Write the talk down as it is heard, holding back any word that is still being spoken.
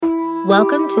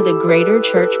Welcome to the Greater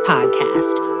Church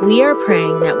Podcast. We are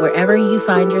praying that wherever you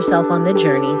find yourself on the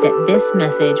journey, that this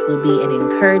message will be an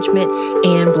encouragement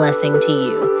and blessing to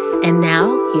you. And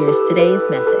now, here's today's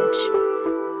message.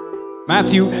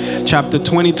 Matthew chapter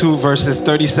 22, verses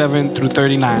 37 through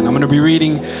 39. I'm going to be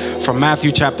reading from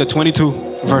Matthew chapter 22,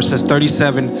 verses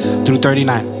 37 through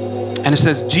 39. And it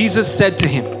says, Jesus said to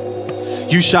him,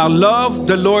 "You shall love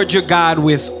the Lord your God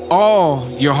with all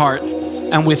your heart,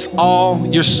 and with all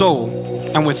your soul,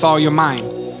 and with all your mind.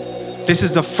 This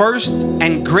is the first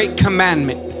and great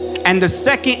commandment. And the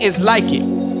second is like it.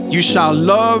 You shall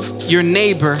love your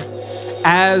neighbor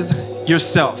as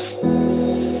yourself."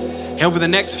 Over the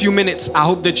next few minutes, I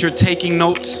hope that you're taking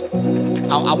notes.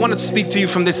 I want to speak to you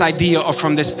from this idea or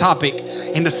from this topic.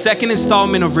 In the second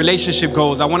installment of Relationship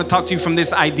Goals, I want to talk to you from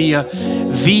this idea,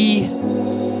 the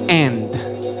end.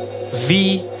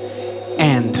 The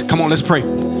end. Come on, let's pray.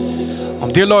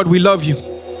 Dear Lord, we love you.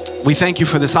 We thank you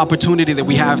for this opportunity that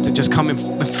we have to just come in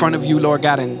front of you, Lord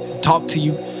God, and talk to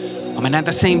you. And at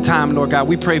the same time, Lord God,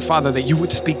 we pray, Father, that you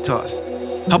would speak to us.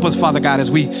 Help us, Father God, as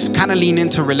we kind of lean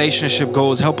into relationship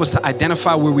goals. Help us to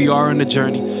identify where we are in the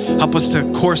journey. Help us to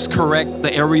course correct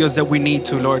the areas that we need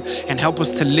to, Lord, and help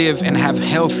us to live and have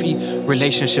healthy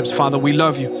relationships. Father, we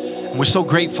love you, and we're so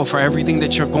grateful for everything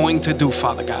that you're going to do,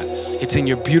 Father God. It's in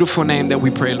your beautiful name that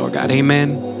we pray, Lord God.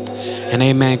 Amen and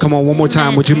amen. Come on, one more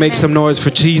time. Would you make some noise for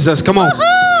Jesus? Come on.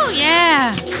 Woohoo!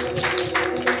 Yeah.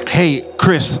 Hey,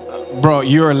 Chris, bro,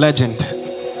 you're a legend.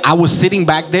 I was sitting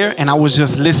back there and I was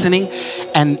just listening,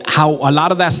 and how a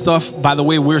lot of that stuff, by the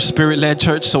way, we're Spirit-led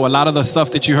church, so a lot of the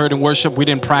stuff that you heard in worship, we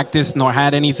didn't practice nor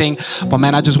had anything. But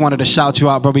man, I just wanted to shout you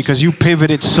out, bro, because you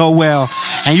pivoted so well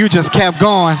and you just kept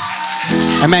going.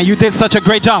 And man, you did such a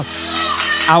great job.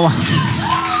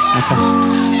 Okay.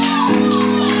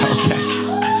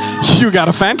 You got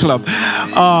a fan club.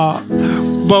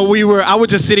 But I was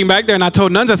just sitting back there and I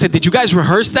told Nuns, I said, "Did you guys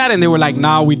rehearse that?" And they were like,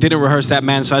 "No, we didn't rehearse that,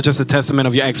 man." So it's just a testament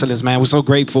of your excellence, man. We're so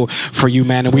grateful for you,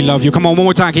 man. And we love you. Come on, one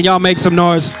more time. Can y'all make some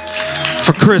noise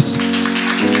for Chris?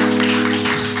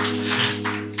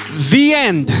 The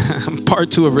end.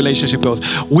 Part 2 of Relationship Goals.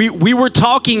 We were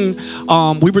talking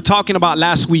about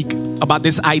last week about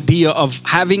this idea of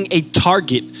having a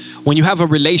target when you have a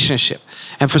relationship.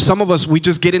 And for some of us, we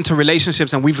just get into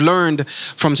relationships and we've learned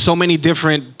from so many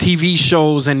different TV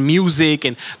shows and music,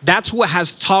 and that's what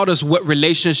has taught us what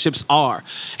relationships are.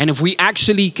 And if we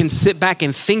actually can sit back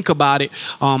and think about it,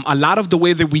 a lot of the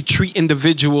way that we treat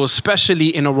individuals, especially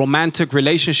in a romantic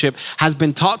relationship, has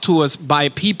been taught to us by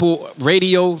people,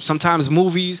 radio, sometimes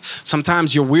movies,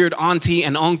 sometimes your weird auntie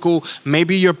and uncle,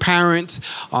 maybe your parents.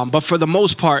 But for the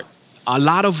most part, a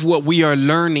lot of what we are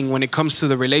learning when it comes to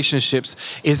the relationships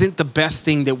isn't the best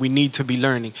thing that we need to be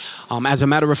learning. As a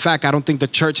matter of fact, I don't think the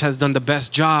church has done the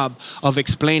best job of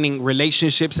explaining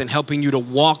relationships and helping you to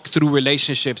walk through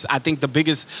relationships. I think the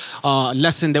biggest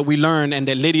lesson that we learned and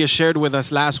that Lydia shared with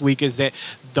us last week is that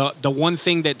the one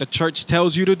thing that the church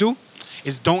tells you to do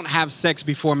is don't have sex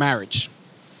before marriage.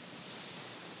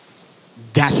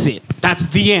 That's it. That's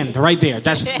the end right there.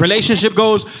 That's Relationship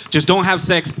Goals. Just don't have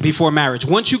sex before marriage.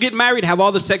 Once you get married, have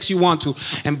all the sex you want to.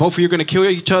 And both of you are going to kill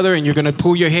each other, and you're going to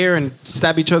pull your hair and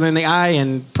stab each other in the eye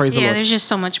and praise the Lord. Yeah, there's just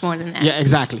so much more than that. Yeah,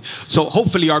 exactly. So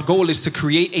hopefully our goal is to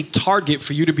create a target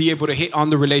for you to be able to hit on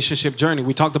the relationship journey.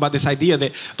 We talked about this idea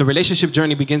that the relationship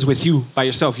journey begins with you by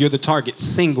yourself. You're the target,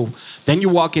 single. Then you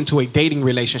walk into a dating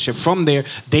relationship. From there,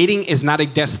 dating is not a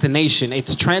destination.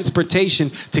 It's transportation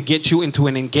to get you into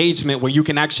an engagement where you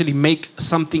can actually make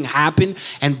something happen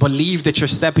and believe that you're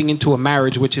stepping into a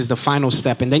marriage, which is the final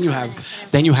step. And then you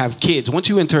have kids. Once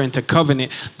you enter into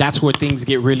covenant, that's where things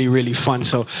get really, really fun.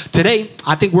 So today,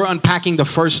 I think we're unpacking the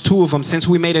first 2 of them, since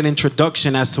we made an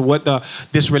introduction as to what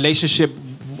this relationship,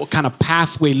 what kind of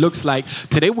pathway looks like.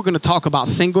 Today we're going to talk about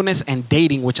singleness and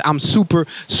dating, which I'm super,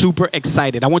 super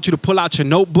excited. I want you to pull out your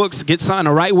notebooks, get something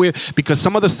to write with, because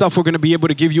some of the stuff we're going to be able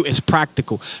to give you is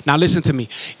practical. Now listen to me.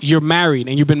 You're married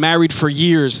and you've been married for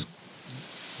years.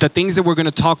 The things that we're going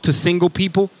to talk to single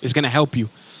people is going to help you.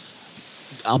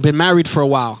 I've been married for a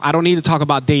while. I don't need to talk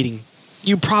about dating.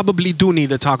 You probably do need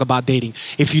to talk about dating.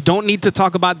 If you don't need to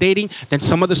talk about dating, then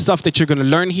some of the stuff that you're going to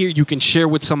learn here, you can share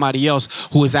with somebody else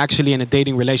who is actually in a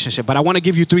dating relationship. But I want to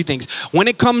give you 3 things. When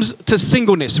it comes to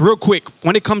singleness, real quick,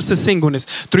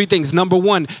 3 things. Number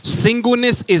 1,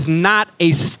 singleness is not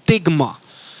a stigma.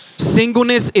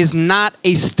 Singleness is not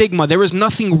a stigma. There is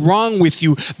nothing wrong with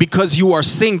you because you are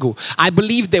single. I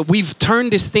believe that we've turned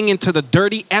this thing into the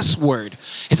dirty S word.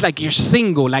 It's like you're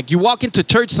single. Like you walk into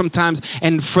church sometimes,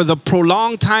 and for the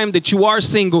prolonged time that you are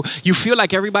single, you feel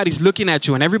like everybody's looking at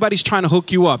you and everybody's trying to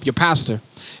hook you up. Your pastor.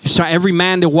 Every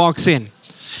man that walks in.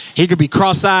 He could be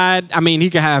cross-eyed. I mean, he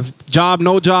could have job,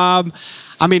 no job.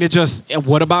 I mean, it just,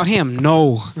 what about him?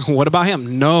 No. What about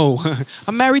him? No.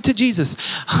 I'm married to Jesus.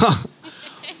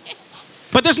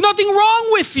 But there's nothing wrong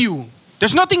with you.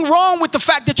 There's nothing wrong with the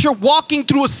fact that you're walking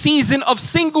through a season of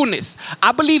singleness.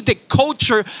 I believe that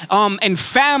culture and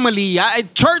family,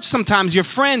 church sometimes, your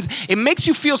friends, it makes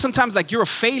you feel sometimes like you're a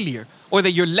failure or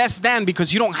that you're less than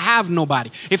because you don't have nobody.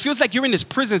 It feels like you're in this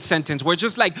prison sentence where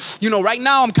just like, right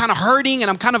now I'm kind of hurting and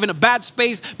I'm kind of in a bad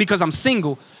space because I'm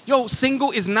single. Yo,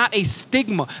 single is not a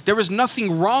stigma. There is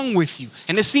nothing wrong with you.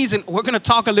 In this season, we're going to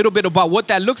talk a little bit about what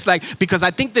that looks like because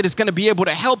I think that it's going to be able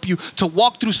to help you to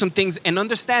walk through some things and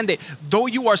understand that though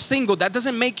you are single, that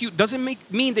doesn't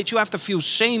mean that you have to feel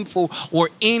shameful or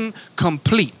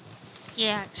incomplete.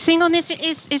 Yeah, singleness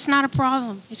is not a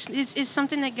problem. It's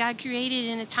something that God created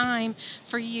in a time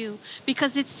for you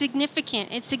because it's significant.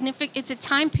 It's a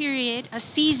time period, a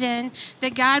season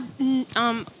that God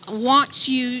wants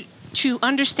you to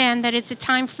understand that it's a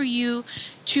time for you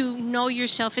to know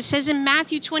yourself. It says in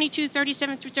Matthew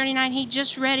 22:37-39, he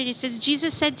just read it. It says,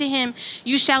 Jesus said to him,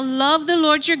 you shall love the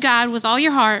Lord your God with all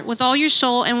your heart, with all your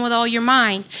soul, and with all your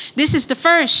mind. This is the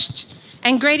first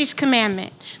and greatest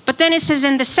commandment. But then it says,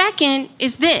 and the second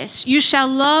is this, you shall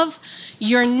love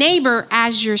your neighbor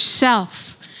as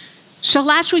yourself. So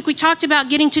last week we talked about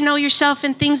getting to know yourself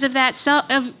and things of that,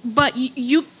 but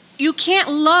you can't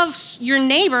love your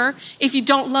neighbor if you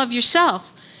don't love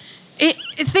yourself.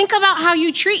 Think about how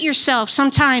you treat yourself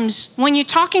sometimes when you're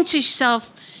talking to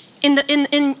yourself in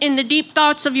the deep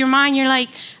thoughts of your mind. You're like,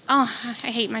 oh,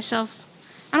 I hate myself.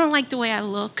 I don't like the way I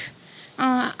look.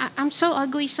 I'm so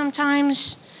ugly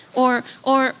sometimes. Or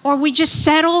we just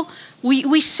settle.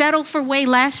 We settle for way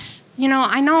less.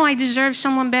 I know I deserve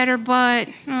someone better, but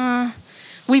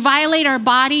we violate our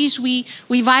bodies. We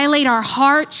violate our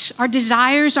hearts, our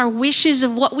desires, our wishes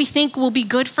of what we think will be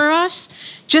good for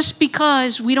us just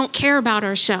because we don't care about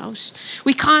ourselves.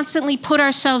 We constantly put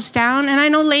ourselves down. And I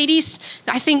know ladies,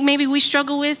 I think maybe we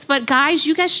struggle with, but guys,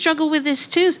 you guys struggle with this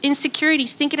too.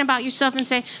 Insecurities, thinking about yourself and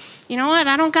say, you know what?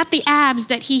 I don't got the abs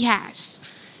that he has.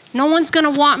 No one's going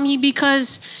to want me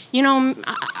because,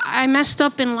 I messed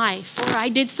up in life or I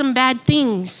did some bad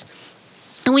things.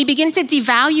 And we begin to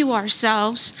devalue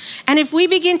ourselves. And if we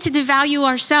begin to devalue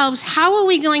ourselves, how are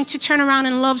we going to turn around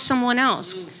and love someone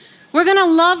else? We're going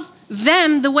to love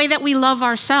them the way that we love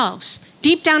ourselves.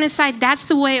 Deep down inside, that's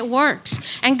the way it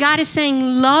works. And God is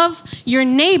saying, love your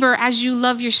neighbor as you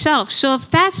love yourself. So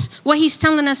if that's what he's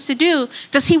telling us to do,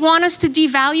 does he want us to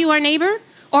devalue our neighbor?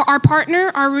 Or our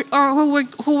partner, or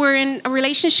who we're in a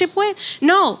relationship with?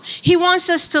 No, he wants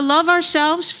us to love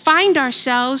ourselves, find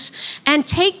ourselves, and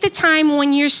take the time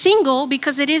when you're single,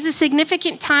 because it is a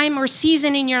significant time or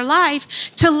season in your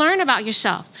life, to learn about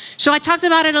yourself. So I talked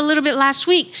about it a little bit last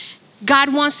week.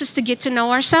 God wants us to get to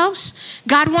know ourselves.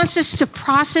 God wants us to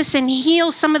process and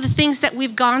heal some of the things that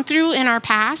we've gone through in our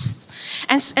past.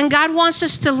 And God wants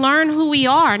us to learn who we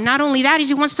are. Not only that,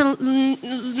 he wants to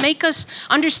make us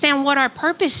understand what our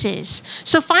purpose is.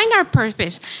 So find our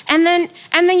purpose. And then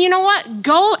you know what?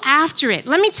 Go after it.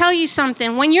 Let me tell you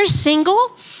something. When you're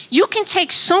single, you can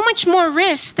take so much more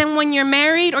risk than when you're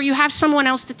married or you have someone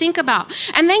else to think about.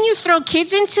 And then you throw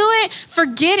kids into it,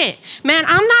 forget it. Man,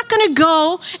 I'm not going to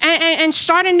go and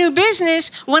start a new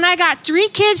business when I got 3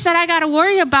 kids that I got to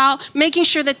worry about, making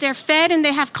sure that they're fed and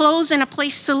they have clothes and a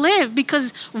place to live.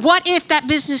 Because what if that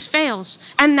business fails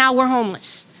and now we're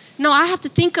homeless? No, I have to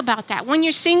think about that. When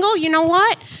you're single, you know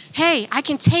what? Hey,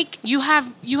 you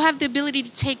have the ability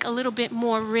to take a little bit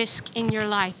more risk in your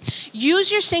life.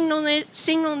 Use your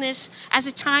singleness as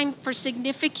a time for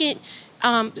significant,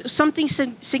 something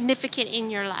significant in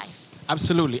your life.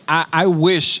 Absolutely. I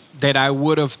wish that I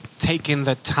would have taken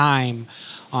the time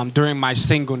during my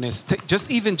singleness,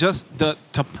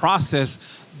 to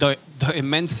process the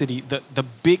immensity, the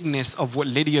bigness of what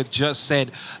Lydia just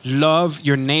said. Love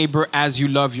your neighbor as you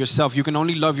love yourself. You can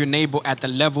only love your neighbor at the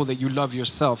level that you love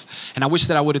yourself. And I wish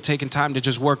that I would have taken time to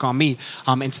just work on me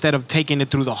instead of taking it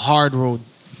through the hard road.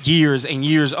 Years and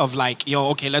years of like,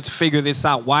 okay, let's figure this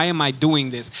out. Why am I doing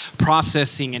this?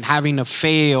 Processing and having to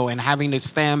fail and having to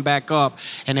stand back up.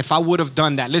 And if I would have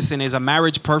done that, listen, is a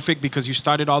marriage perfect because you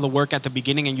started all the work at the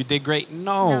beginning and you did great?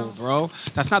 No, bro.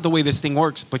 That's not the way this thing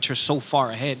works, but you're so far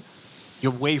ahead.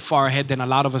 You're way far ahead than a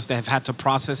lot of us that have had to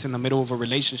process in the middle of a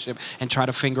relationship and try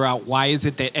to figure out why is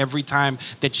it that every time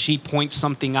that she points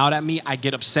something out at me, I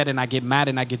get upset and I get mad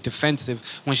and I get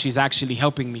defensive when she's actually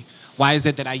helping me. Why is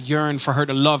it that I yearn for her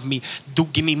to love me?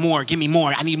 Give me more, give me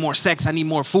more. I need more sex, I need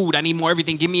more food, I need more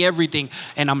everything. Give me everything.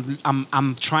 And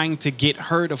I'm trying to get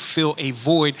her to fill a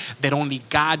void that only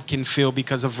God can fill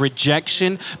because of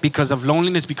rejection, because of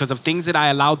loneliness, because of things that I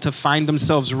allowed to find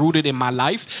themselves rooted in my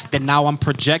life, that now I'm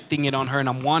projecting it on her and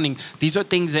I'm wanting. These are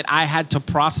things that I had to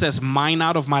process mine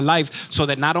out of my life so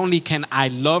that not only can I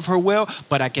love her well,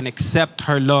 but I can accept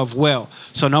her love well.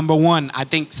 So number one, I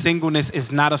think singleness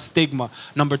is not a stigma.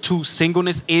 Number two,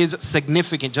 singleness is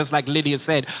significant, just like Lydia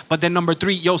said. But then number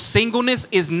three, singleness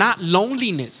is not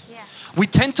loneliness. Yeah. We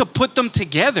tend to put them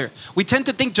together. We tend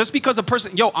to think just because a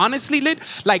person, honestly,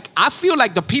 like I feel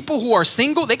like the people who are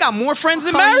single, they got more friends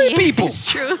than married people. It's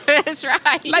true. That's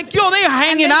right. Like, they're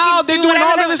hanging out, they're doing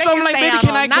all of this stuff. I'm like, baby,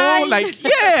 can I go? Like,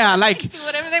 yeah, like do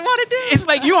whatever they want to do. It's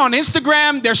like you on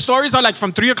Instagram, their stories are like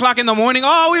from 3 o'clock in the morning.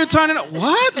 Oh, we were turning up.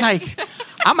 What? Like,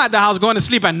 I'm at the house going to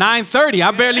sleep at 9:30.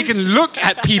 I barely can look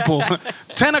at people.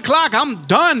 10 o'clock, I'm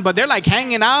done. But they're like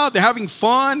hanging out. They're having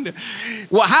fun.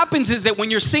 What happens is that when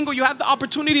you're single, you have the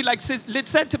opportunity, like Lid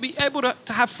said, to be able to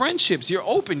have friendships. You're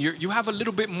open. You have a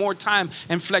little bit more time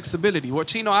and flexibility. Well,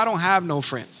 Chino, I don't have no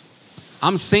friends.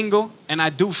 I'm single and I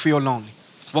do feel lonely.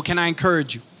 What can I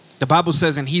encourage you? The Bible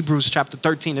says in Hebrews chapter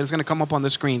 13, it's going to come up on the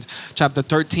screens, chapter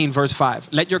 13, verse 5.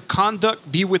 Let your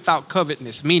conduct be without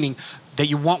covetousness, meaning that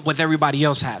you want what everybody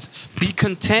else has. Be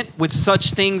content with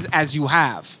such things as you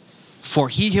have. For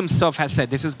he himself has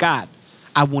said, this is God,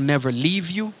 I will never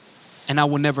leave you and I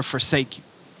will never forsake you.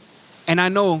 And I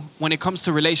know when it comes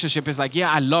to relationship, it's like,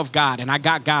 yeah, I love God and I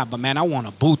got God, but man, I want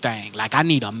a boo thing. Like I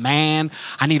need a man,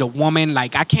 I need a woman.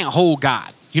 Like I can't hold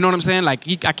God. You know what I'm saying? Like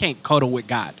I can't cuddle with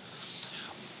God.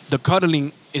 The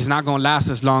cuddling is not going to last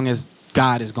as long as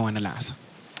God is going to last.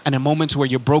 And in moments where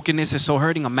your brokenness is so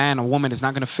hurting, a man or woman is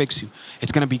not going to fix you.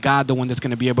 It's going to be God, the one that's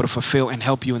going to be able to fulfill and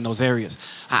help you in those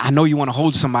areas. I know you want to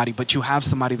hold somebody, but you have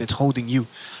somebody that's holding you.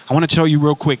 I want to tell you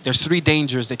real quick, there's 3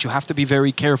 dangers that you have to be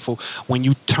very careful when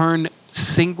you turn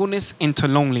singleness into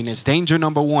loneliness. Danger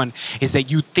number 1 is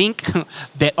that you think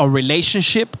that a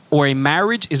relationship or a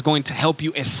marriage is going to help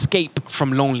you escape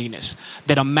from loneliness.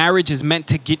 That a marriage is meant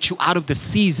to get you out of the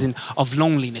season of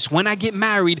loneliness. When I get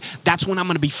married, that's when I'm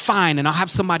going to be fine and I'll have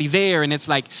somebody there. And it's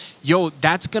like,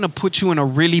 that's going to put you in a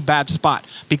really bad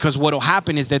spot, because what will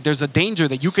happen is that there's a danger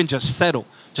that you can just settle.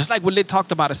 Just like what Lid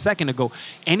talked about a second ago.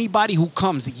 Anybody who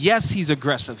comes, yes, he's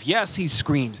aggressive. Yes, he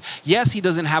screams. Yes, he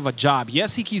doesn't have a job.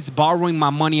 Yes, he keeps borrowing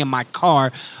my money and my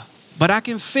car, but I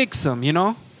can fix him,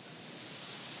 Yeah,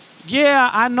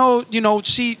 I know,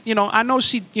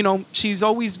 she's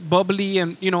always bubbly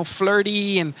and,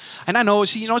 flirty and I know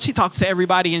she talks to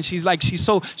everybody and she's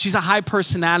a high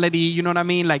personality, you know what I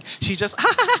mean? Like she's just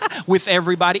with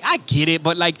everybody. I get it,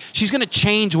 but like she's going to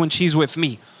change when she's with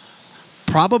me.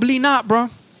 Probably not, bro.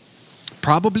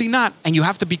 Probably not. And you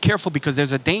have to be careful because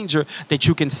there's a danger that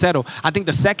you can settle. I think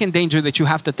the second danger that you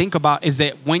have to think about is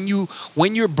that when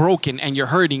you're broken and you're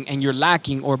hurting and you're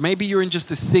lacking, or maybe you're in just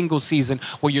a single season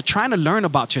where you're trying to learn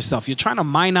about yourself, you're trying to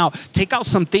mine out, take out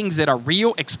some things that are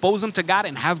real, expose them to God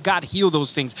and have God heal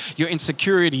those things. Your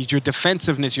insecurities, your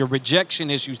defensiveness, your rejection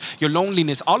issues, your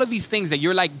loneliness, all of these things that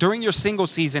you're like during your single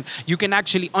season, you can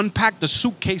actually unpack the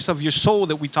suitcase of your soul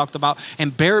that we talked about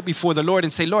and bear it before the Lord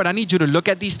and say, Lord, I need you to look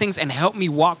at these things and help me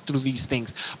walk through these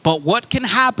things. But what can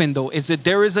happen though is that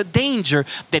there is a danger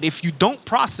that if you don't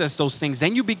process those things,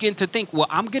 then you begin to think, well,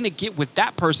 I'm going to get with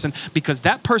that person because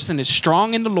that person is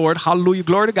strong in the Lord. Hallelujah,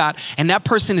 glory to God. And that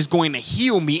person is going to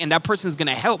heal me, and that person is going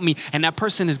to help me, and that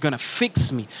person is going to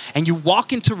fix me. And you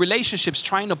walk into relationships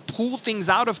trying to pull things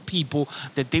out of people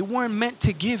that they weren't meant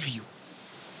to give you.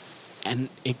 And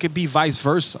it could be vice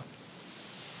versa.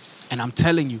 And I'm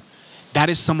telling you, that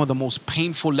is some of the most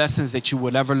painful lessons that you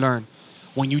will ever learn.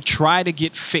 When you try to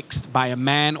get fixed by a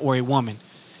man or a woman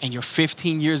and you're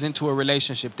 15 years into a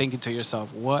relationship thinking to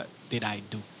yourself, what did I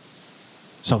do?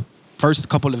 So first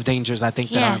couple of dangers I think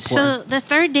that are important. So the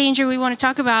third danger we want to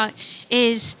talk about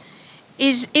is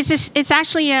it's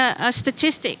actually a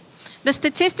statistic. The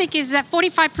statistic is that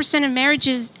 45% of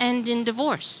marriages end in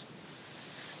divorce.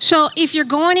 So if you're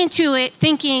going into it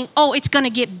thinking, oh, it's going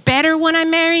to get better when I'm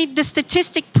married, the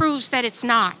statistic proves that it's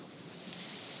not.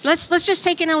 Let's just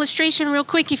take an illustration real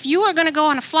quick. If you are going to go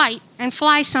on a flight and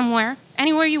fly somewhere,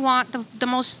 anywhere you want, the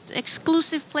most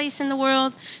exclusive place in the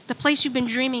world, the place you've been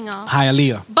dreaming of.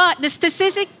 Hialeah. But the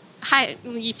statistic,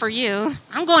 for you,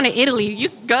 I'm going to Italy. You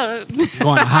go.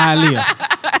 Going to Hialeah.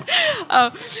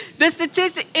 If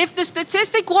the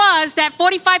statistic was that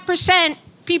 45%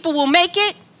 people will make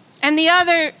it and the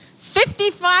other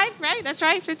 55, right? That's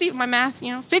right, 50, my math,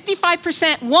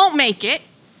 55% won't make it,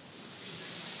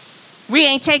 we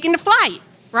ain't taking the flight,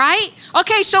 right?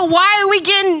 Okay, so why are we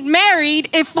getting married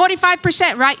if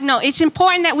 45%, right? No, it's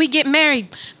important that we get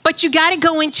married, but you got to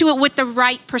go into it with the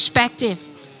right perspective,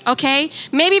 okay?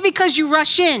 Maybe because you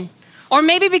rush in, or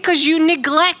maybe because you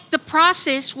neglect the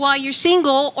process while you're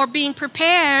single or being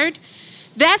prepared.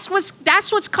 That's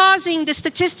what's causing the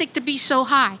statistic to be so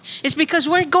high. It's because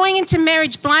we're going into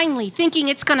marriage blindly, thinking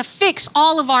it's going to fix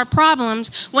all of our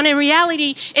problems, when in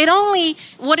reality, it only,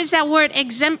 what is that word,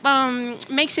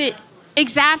 makes it,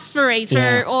 exasperates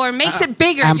or makes it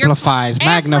bigger. Amplifies,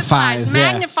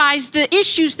 magnifies the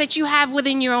issues that you have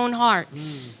within your own heart.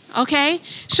 Okay?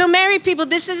 So married people,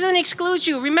 this doesn't exclude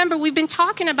you. Remember, we've been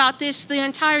talking about this the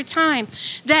entire time,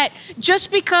 that just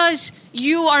because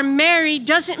you are married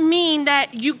doesn't mean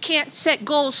that you can't set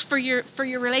goals for your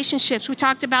relationships. We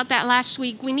talked about that last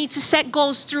week. We need to set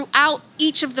goals throughout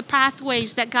each of the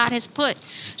pathways that God has put.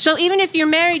 So even if you're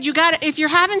married, if you're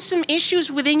having some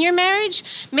issues within your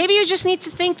marriage, maybe you just need to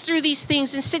think through these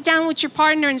things and sit down with your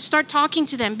partner and start talking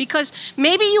to them, because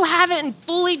maybe you haven't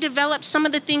fully developed some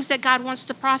of the things that God wants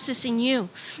to process in you.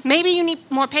 Maybe you need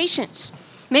more patience.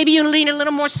 Maybe you need a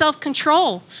little more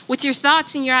self-control with your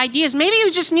thoughts and your ideas. Maybe you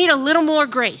just need a little more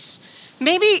grace.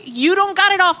 Maybe you don't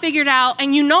got it all figured out,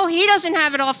 and you know he doesn't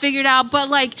have it all figured out, but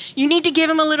you need to give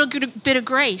him a little bit of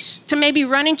grace to maybe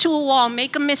run into a wall,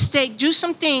 make a mistake, do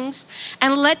some things,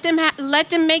 and let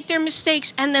them make their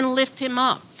mistakes, and then lift him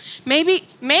up. Maybe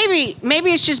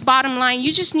it's just bottom line,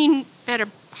 you just need better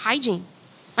hygiene.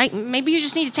 Maybe you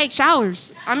just need to take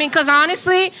showers. Because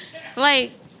honestly,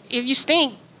 if you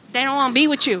stink, they don't want to be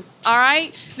with you, all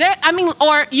right?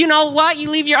 Or you know what?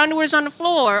 You leave your underwears on the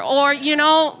floor, or, you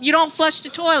don't flush the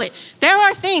toilet. There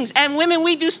are things, and women,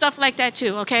 we do stuff like that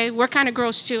too, okay? We're kind of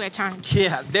gross too at times.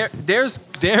 Yeah, there's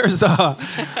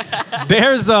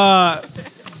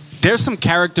some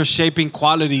character shaping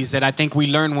qualities that I think we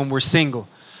learn when we're single.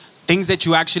 Things that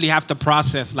you actually have to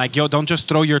process, don't just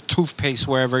throw your toothpaste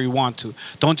wherever you want to.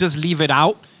 Don't just leave it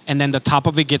out and then the top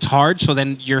of it gets hard, so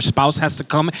then your spouse has to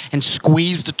come and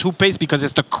squeeze the toothpaste because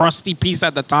it's the crusty piece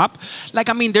at the top.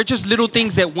 They're just little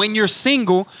things that when you're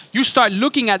single, you start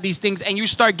looking at these things and you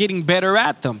start getting better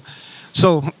at them.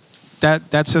 So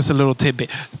that's just a little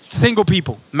tidbit. Single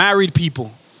people, married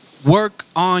people, work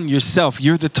on yourself.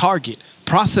 You're the target.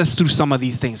 Process through some of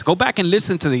these things. Go back and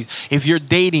listen to these. If you're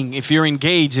dating, if you're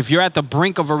engaged, if you're at the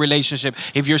brink of a relationship,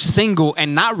 if you're single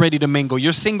and not ready to mingle,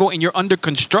 you're single and you're under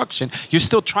construction, you're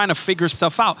still trying to figure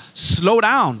stuff out. Slow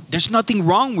down. There's nothing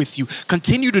wrong with you.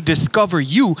 Continue to discover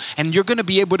you, and you're going to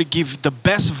be able to give the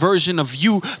best version of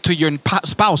you to your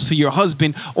spouse, to your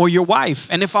husband or your wife.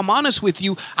 And if I'm honest with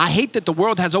you, I hate that the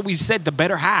world has always said the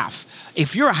better half.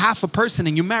 If you're a half a person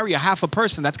and you marry a half a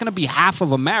person, that's going to be half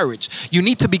of a marriage. You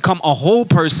need to become a whole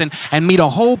person and meet a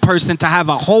whole person to have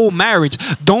a whole marriage.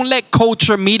 Don't let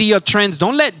culture, media, trends,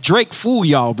 don't let Drake fool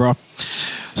y'all, bro.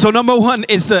 So number one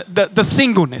is the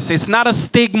singleness. It's not a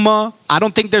stigma. I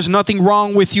don't think there's nothing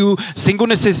wrong with you.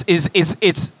 Singleness is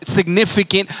it's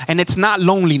significant, and it's not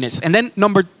loneliness. And then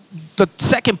the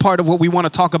second part of what we want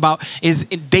to talk about is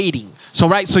dating.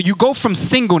 So you go from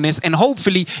singleness and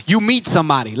hopefully you meet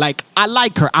somebody. I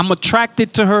like her. I'm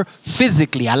attracted to her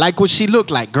physically. I like what she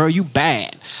looked like. Girl, you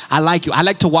bad. I like you. I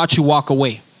like to watch you walk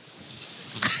away.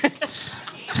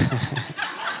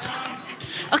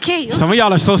 Okay. Some of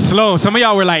y'all are so slow. Some of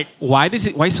y'all were like, why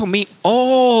so mean?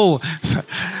 Oh.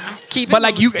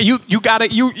 But you gotta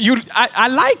I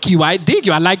like you. I dig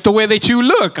you. I like the way that you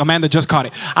look. Amanda just caught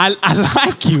it. I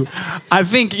like you. I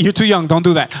think you're too young. Don't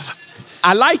do that.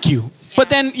 I like you. But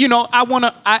then,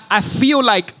 I feel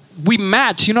like we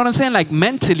match, you know what I'm saying?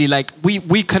 Mentally,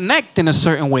 we connect in a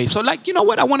certain way. So you know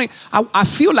what? I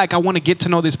feel like I want to get to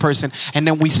know this person, and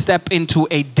then we step into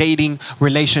a dating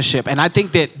relationship. And I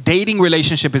think that dating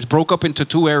relationship is broke up into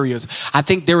two areas. I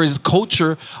think there is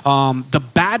culture. The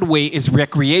bad way is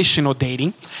recreational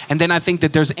dating. And then I think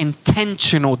that there's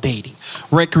intentional dating.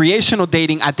 Recreational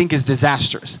dating, I think, is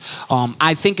disastrous.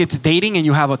 I think it's dating and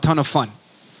you have a ton of fun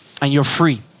and you're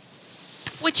free.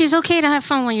 Which is okay to have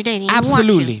fun when you're dating.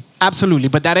 Absolutely.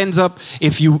 But that ends up,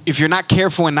 if you're not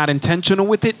careful and not intentional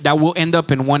with it, that will end up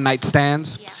in one night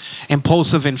stands,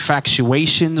 impulsive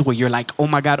infatuations where you're oh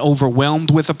my God,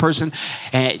 overwhelmed with a person,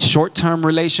 and short-term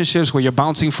relationships where you're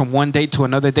bouncing from one date to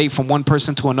another date, from one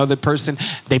person to another person.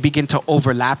 They begin to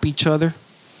overlap each other,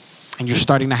 and you're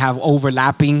starting to have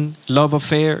overlapping love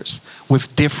affairs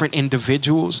with different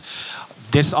individuals.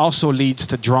 This also leads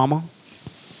to drama.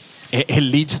 It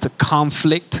leads to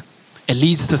conflict. It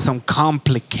leads to some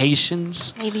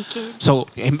complications. Maybe kids. So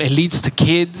it leads to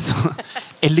kids.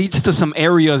 It leads to some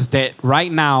areas that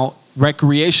right now,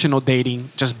 recreational dating,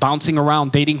 just bouncing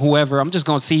around, dating whoever. I'm just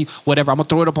going to see whatever. I'm going to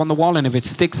throw it up on the wall, and if it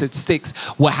sticks, it sticks.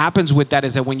 What happens with that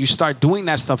is that when you start doing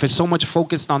that stuff, it's so much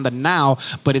focused on the now,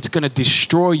 but it's going to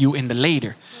destroy you in the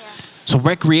later. Yeah. So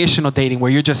recreational dating,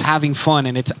 where you're just having fun,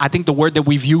 and I think the word that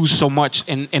we've used so much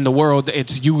in the world,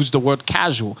 it's used the word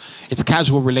casual. It's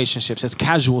casual relationships. It's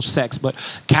casual sex, but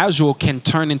casual can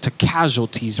turn into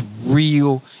casualties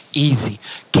real easy.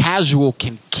 Casual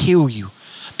can kill you.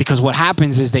 Because what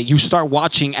happens is that you start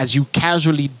watching as you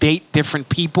casually date different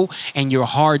people, and your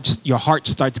heart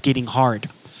starts getting hard.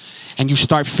 And you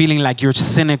start feeling like you're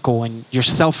cynical, and your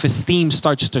self-esteem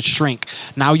starts to shrink.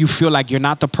 Now you feel like you're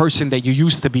not the person that you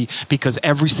used to be, because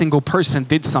every single person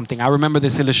did something. I remember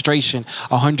this illustration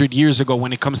 100 years ago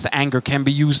when it comes to anger, can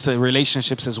be used to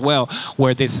relationships as well,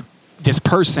 where this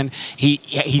person,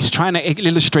 he's trying to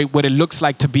illustrate what it looks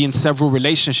like to be in several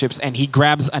relationships, and he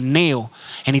grabs a nail,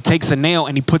 and he takes a nail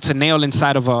and he puts a nail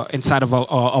inside of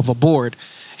a board,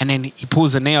 and then he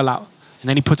pulls a nail out, and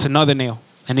then he puts another nail,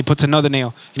 and he puts another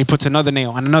nail, and he puts another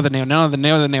nail, and another nail, another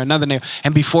nail, another nail,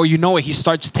 and before you know it, he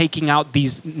starts taking out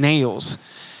these nails,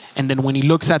 and then when he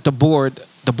looks at the board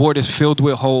is filled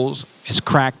with holes. It's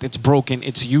cracked, it's broken,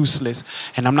 it's useless.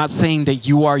 And I'm not saying that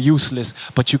you are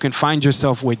useless, but you can find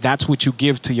yourself where that's what you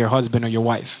give to your husband or your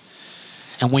wife.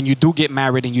 And when you do get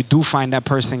married and you do find that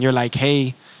person, you're like,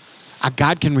 hey,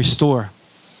 God can restore.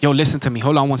 Yo, listen to me.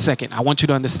 Hold on one second. I want you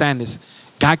to understand this.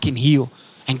 God can heal.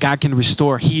 And God can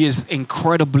restore. He is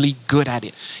incredibly good at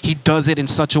it. He does it in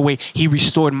such a way. He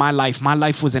restored my life. My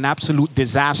life was an absolute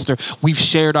disaster. We've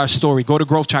shared our story. Go to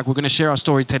Growth Track. We're going to share our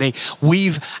story today.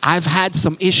 I've had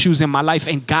some issues in my life,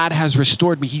 and God has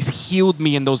restored me. He's healed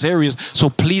me in those areas. So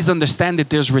please understand that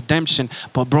there's redemption.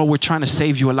 But bro, we're trying to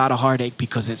save you a lot of heartache,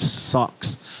 because it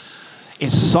sucks.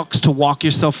 It sucks to walk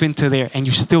yourself into there and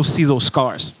you still see those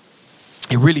scars.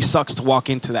 It really sucks to walk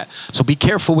into that. So be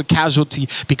careful with casualty,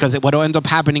 because what will end up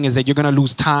happening is that you're going to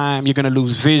lose time, you're going to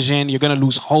lose vision, you're going to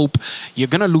lose hope, you're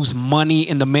going to lose money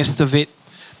in the midst of it.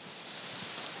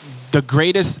 The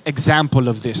greatest example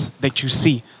of this that you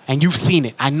see, and you've seen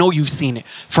it, I know you've seen it.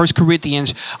 1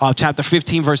 Corinthians chapter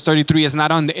 15 verse 33 is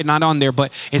not on there,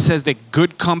 but it says that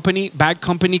bad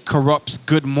company corrupts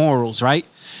good morals, right?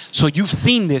 So you've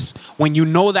seen this when you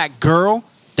know that girl,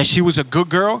 that she was a good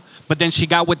girl, but then she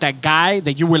got with that guy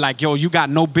that you were like, yo, you got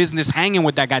no business hanging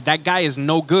with that guy. That guy is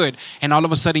no good. And all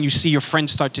of a sudden you see your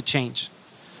friends start to change.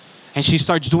 And she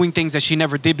starts doing things that she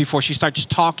never did before. She starts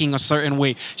talking a certain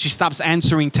way. She stops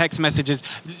answering text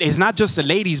messages. It's not just the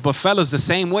ladies, but fellas the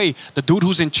same way. The dude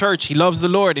who's in church, he loves the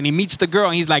Lord, and he meets the girl,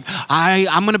 and he's like,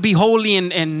 I'm going to be holy,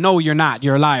 and no, you're not.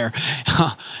 You're a liar.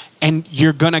 And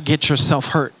you're going to get yourself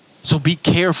hurt. So be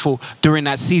careful during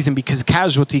that season, because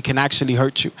casualty can actually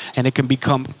hurt you, and it can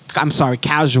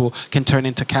casual can turn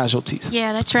into casualties.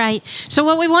 Yeah, that's right. So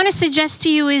what we want to suggest to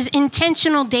you is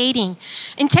intentional dating.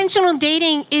 Intentional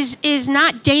dating is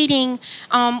not dating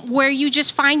where you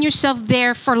just find yourself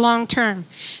there for long term.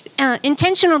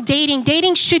 Intentional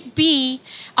dating should be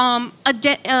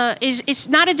it's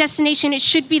not a destination. It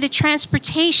should be the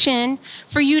transportation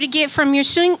for you to get from your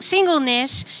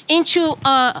singleness into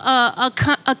a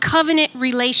covenant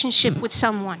relationship with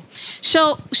someone.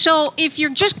 So if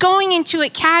you're just going into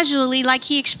it casually, like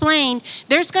he explained,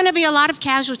 there's going to be a lot of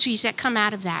casualties that come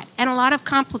out of that, and a lot of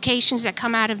complications that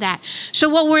come out of that. So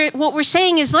what we're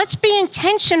saying is, let's be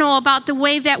intentional about the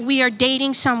way that we are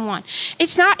dating someone.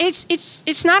 It's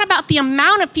not about the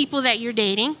amount of people that you're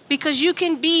dating, because you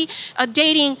can be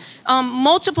dating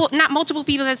not multiple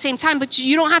people at the same time, but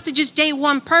you don't have to just date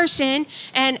one person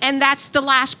and that's the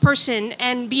last person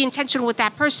and be intentional with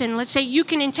that person. Let's say you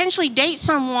can intentionally date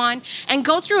someone and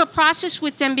go through a process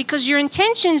with them, because your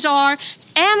intentions are, am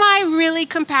I really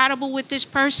compatible with this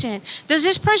person? Does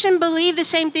this person believe the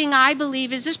same thing I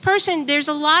believe? Is this person, there's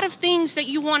a lot of things that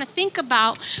you want to think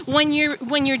about when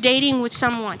you're dating with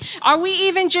someone. Are we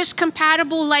even just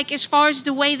compatible, like as far as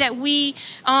the way that we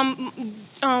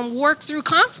work through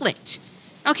conflict?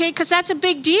 Okay, because that's a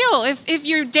big deal. If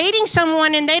you're dating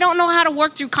someone and they don't know how to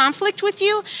work through conflict with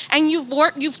you, and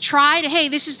you've tried, hey,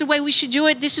 this is the way we should do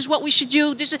it, this is what we should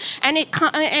do, and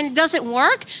it doesn't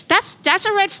work, that's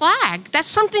a red flag. That's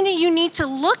something that you need to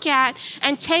look at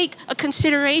and take a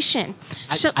consideration.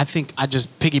 I think I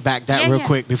just piggyback that real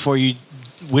quick before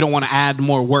we don't want to add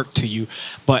more work to you,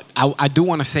 but I do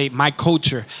want to say my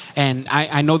culture, and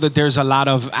I know that there's a lot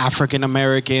of African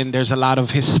American, there's a lot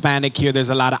of Hispanic here, there's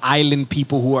a lot of island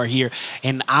people who are here.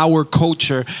 In our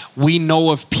culture, we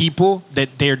know of people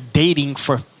that they're dating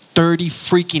for 30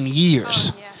 freaking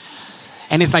years. Oh, yeah.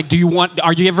 And it's like,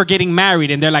 are you ever getting married?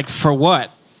 And they're like, for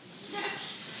what?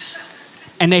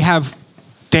 And they have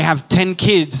 10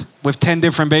 kids with 10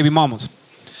 different baby mamas.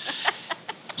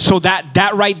 So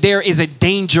that right there is a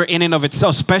danger in and of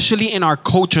itself, especially in our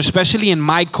culture, especially in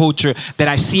my culture, that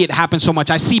I see it happen so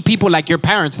much. I see people like your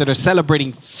parents that are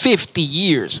celebrating 50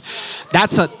 years.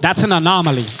 That's an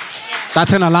anomaly.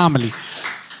 That's an anomaly.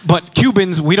 But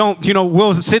Cubans, we don't,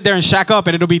 we'll sit there and shack up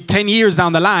and it'll be 10 years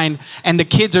down the line and the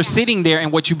kids are sitting there,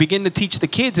 and what you begin to teach the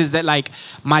kids is that, like,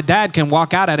 my dad can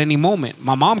walk out at any moment.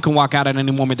 My mom can walk out at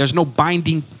any moment. There's no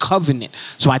binding covenant.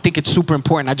 So I think it's super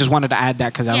important. I just wanted to add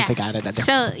that because I don't think I added that down.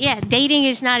 So dating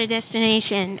is not a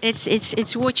destination.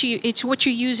 It's what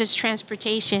you use as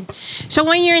transportation. So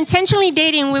when you're intentionally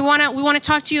dating, we want to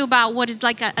talk to you about what is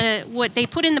like what they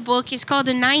put in the book is called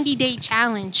a 90-day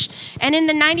challenge. And in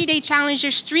the 90-day challenge,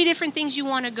 there's 3 different things you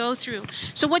want to go through.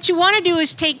 So what you want to do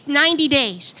is take 90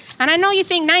 days. And I know you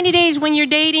think 90 days when you're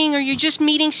dating or you're just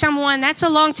meeting someone, that's a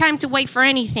long time to wait for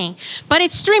anything. But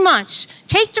it's 3 months.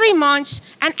 Take 3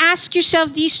 months and ask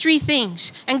yourself these 3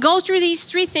 things and go through these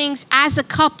 3 things as a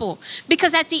couple.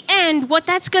 Because at the end, what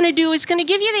that's going to do is going to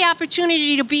give you the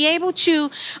opportunity to be able to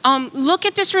look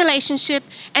at this relationship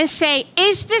and say,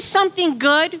 is this something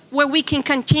good where we can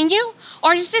continue?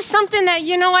 Or is this something that,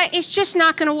 it's just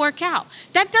not going to work out?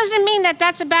 That doesn't mean that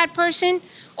that's a bad person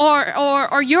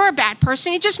or you're a bad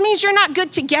person. It just means you're not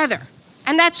good together.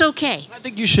 And that's okay. I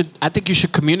think you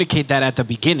should communicate that at the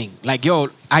beginning. Like, yo,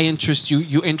 I interest you,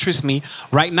 you interest me.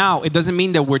 Right now, it doesn't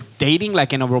mean that we're dating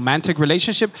like in a romantic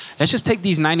relationship. Let's just take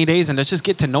these 90 days and let's just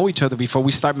get to know each other before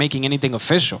we start making anything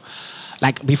official.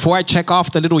 Like, before I check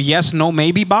off the little yes, no,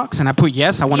 maybe box and I put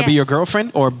yes, I want to be your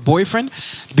girlfriend or boyfriend.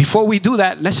 Before we do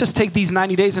that, let's just take these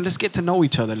 90 days and let's get to know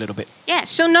each other a little bit. Yeah,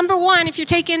 so number 1, if you're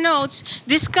taking notes,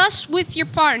 discuss with your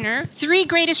partner 3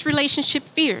 greatest relationship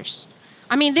fears.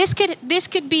 I mean, this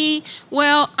could be,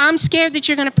 well, I'm scared that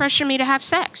you're going to pressure me to have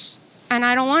sex, and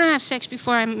I don't want to have sex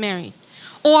before I'm married.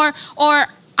 Or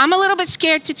I'm a little bit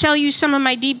scared to tell you some of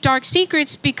my deep, dark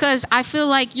secrets because I feel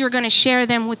like you're going to share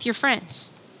them with your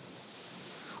friends.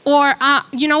 Or,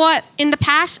 you know what? In the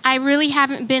past, I really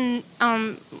haven't been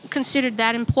considered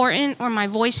that important, or my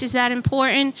voice is that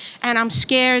important, and I'm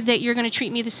scared that you're going to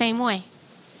treat me the same way.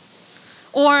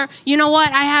 Or, you know what?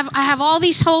 I have all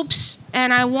these hopes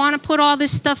and I want to put all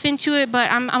this stuff into it, but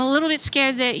I'm a little bit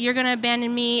scared that you're going to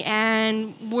abandon me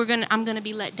and I'm going to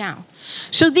be let down.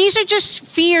 So these are just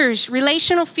fears,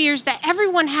 relational fears that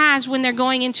everyone has when they're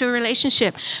going into a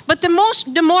relationship. But the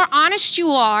more honest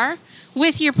you are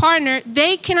with your partner,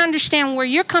 they can understand where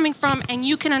you're coming from and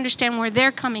you can understand where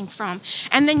they're coming from.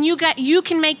 And then you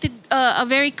can make a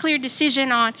very clear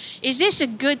decision on, is this a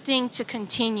good thing to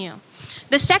continue?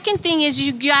 The second thing is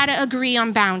you got to agree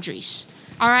on boundaries.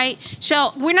 All right.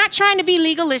 So we're not trying to be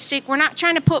legalistic. We're not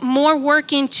trying to put more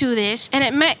work into this. And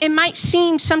it might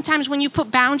seem sometimes when you put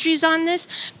boundaries on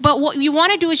this, but what you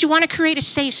want to do is you want to create a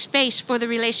safe space for the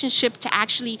relationship to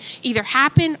actually either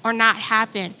happen or not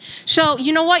happen. So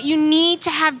you know what? You need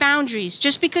to have boundaries.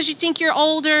 Just because you think you're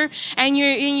older and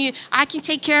I can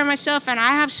take care of myself and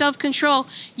I have self-control,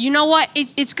 you know what?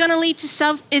 It's going to lead to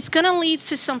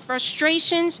some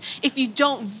frustrations if you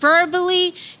don't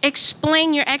verbally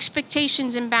explain your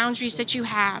expectations and boundaries that you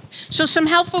have. So some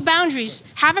helpful boundaries: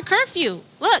 have a curfew.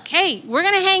 Look, hey, we're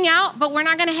going to hang out, but we're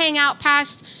not going to hang out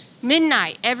past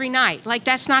midnight every night. Like,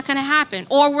 that's not going to happen.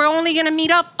 Or we're only going to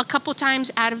meet up a couple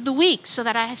times out of the week so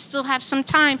that I still have some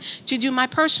time to do my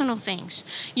personal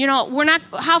things.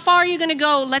 How far are you going to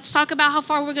go? Let's talk about how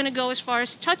far we're going to go as far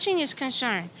as touching is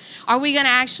concerned. Are we going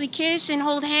to actually kiss and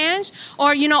hold hands? Or,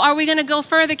 are we going to go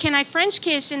further? Can I French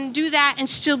kiss and do that and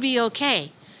still be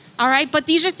okay? All right, but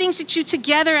these are things that you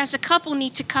together as a couple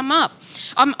need to come up.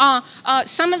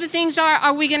 Some of the things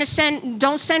are we going to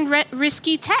don't send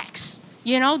risky texts.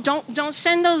 Don't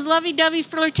send those lovey-dovey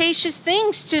flirtatious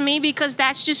things to me because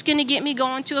that's just going to get me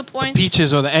going to a point. The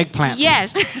peaches or the eggplants.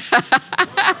 Yes.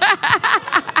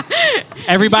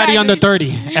 Everybody under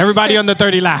 30. Everybody under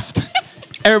 30 laughed.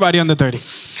 Everybody under 30.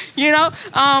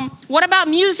 What about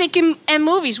music and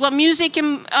movies? What music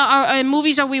and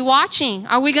movies are we watching?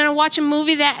 Are we going to watch a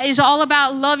movie that is all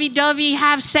about lovey-dovey,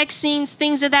 have sex scenes,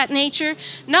 things of that nature?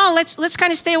 No, let's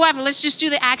kind of stay away from it. Let's just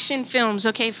do the action films,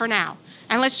 okay, for now.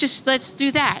 And let's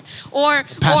do that. Or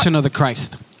Passion of the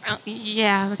Christ.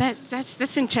 Yeah,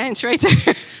 that's intense right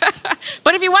there.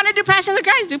 But if you want to do Passion of the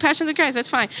Christ, do Passion of the Christ. That's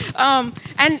fine.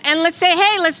 And let's say,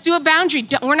 hey, let's do a boundary.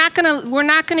 We're not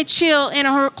gonna chill in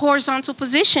a horizontal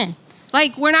position.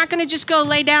 Like, we're not going to just go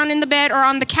lay down in the bed or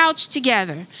on the couch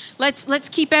together. Let's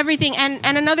keep everything. And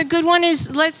another good one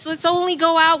is let's only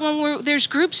go out when there's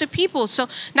groups of people. So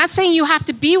not saying you have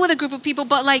to be with a group of people,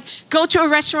 but like go to a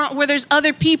restaurant where there's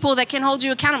other people that can hold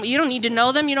you accountable. You don't need to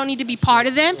know them. You don't need to be part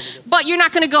of them. But you're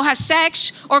not going to go have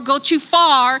sex or go too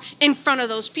far in front of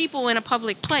those people in a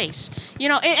public place. You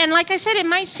know, and like I said, it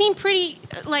might seem pretty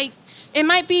like, it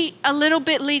might be a little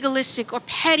bit legalistic or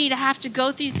petty to have to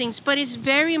go through things, but it's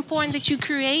very important that you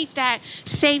create that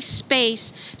safe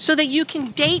space so that you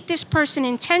can date this person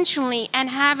intentionally and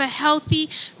have a healthy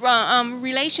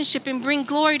relationship and bring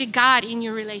glory to God in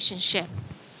your relationship.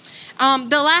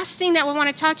 The last thing that we want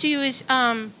to talk to you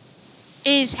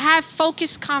is have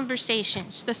focused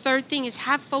conversations. The third thing is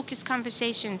have focused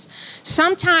conversations.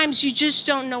 Sometimes you just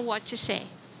don't know what to say.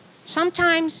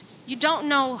 Sometimes you don't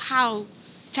know how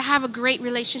to have a great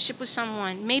relationship with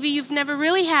someone. Maybe you've never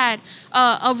really had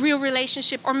a real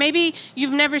relationship, or maybe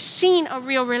you've never seen a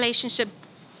real relationship.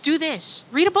 Do this.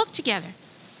 Read a book together.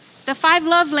 The 5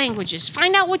 love languages.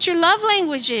 Find out what your love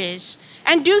language is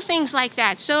and do things like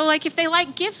that. So like if they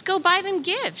like gifts, go buy them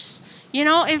gifts. You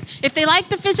know, if they like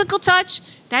the physical touch,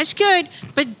 that's good,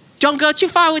 but don't go too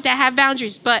far with that. Have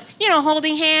boundaries. But, you know,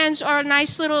 holding hands or a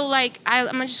nice little, like,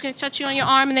 I'm just going to touch you on your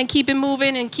arm and then keep it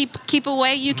moving and keep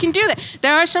away. You can do that.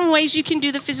 There are some ways you can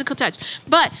do the physical touch.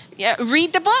 But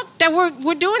read the book that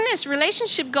we're doing this,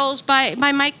 Relationship Goals by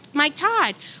Mike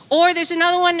Todd. Or there's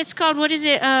another one that's called,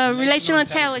 Relational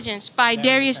Intelligence by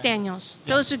Darius Daniels.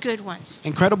 Those are good ones.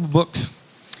 Incredible books.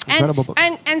 Incredible books.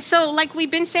 And so, like we've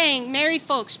been saying, married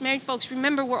folks,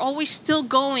 remember, we're always still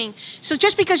going. So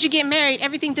just because you get married,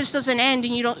 everything just doesn't end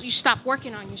and you stop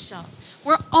working on yourself.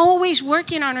 We're always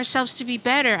working on ourselves to be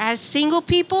better as single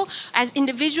people, as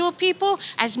individual people,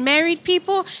 as married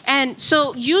people. And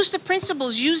so use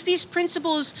these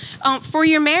principles for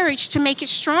your marriage to make it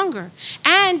stronger.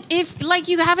 And if, like,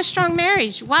 you have a strong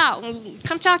marriage, wow,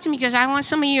 come talk to me because I want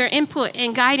some of your input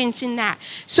and guidance in that.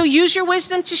 So use your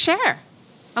wisdom to share.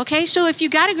 Okay, so if you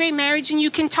got a great marriage and you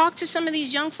can talk to some of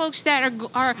these young folks that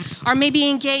are maybe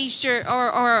engaged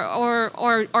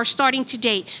or starting to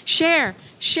date, share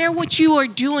what you are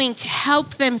doing to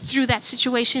help them through that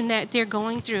situation that they're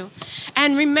going through.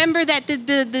 And remember that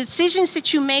the decisions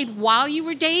that you made while you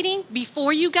were dating,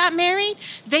 before you got married,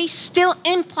 they still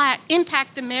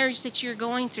impact the marriage that you're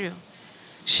going through.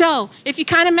 So if you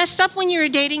kind of messed up when you were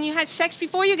dating, you had sex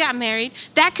before you got married,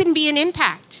 that can be an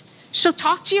impact. So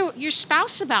talk to your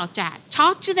spouse about that.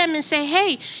 Talk to them and say,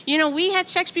 hey, you know, we had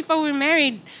sex before we were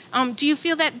married. Do you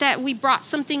feel that we brought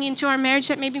something into our marriage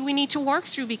that maybe we need to work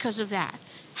through because of that?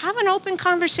 Have an open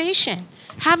conversation.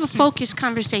 Have a focused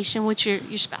conversation with your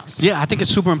spouse. Yeah, I think it's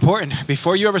super important.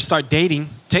 Before you ever start dating,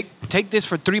 take this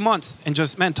for 3 months and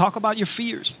just, talk about your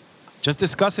fears. Just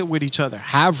discuss it with each other.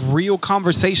 Have real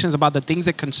conversations about the things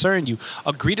that concern you.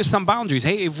 Agree to some boundaries.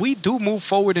 Hey, if we do move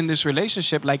forward in this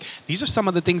relationship, like, these are some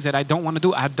of the things that I don't want to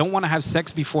do. I don't want to have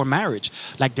sex before marriage.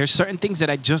 Like, there's certain things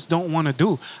that I just don't want to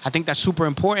do. I think that's super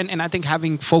important. And I think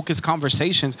having focused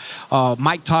conversations,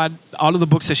 Mike Todd, all of the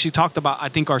books that she talked about, I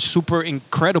think are super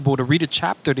incredible to read a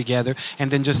chapter together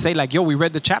and then just say, like, yo, we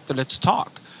read the chapter, let's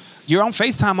talk. You're on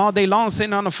FaceTime all day long,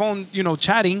 sitting on the phone, you know,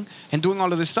 chatting and doing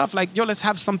all of this stuff. Like, yo, let's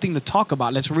have something to talk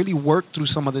about. Let's really work through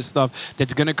some of this stuff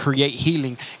that's going to create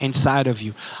healing inside of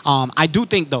you. I do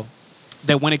think, though,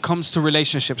 that when it comes to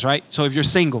relationships, right? So if you're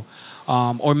single,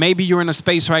 or maybe you're in a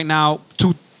space right now,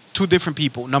 two different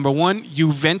people. Number one,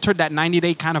 you've entered that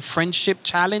 90-day kind of friendship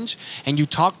challenge and you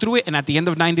talk through it. And at the end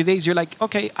of 90 days, you're like,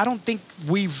 okay, I don't think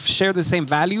we've shared the same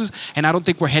values and I don't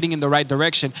think we're heading in the right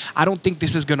direction. I don't think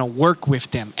this is going to work with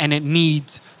them and it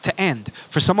needs to end.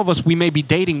 For some of us, we may be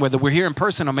dating, whether we're here in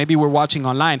person or maybe we're watching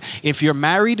online. If you're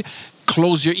married,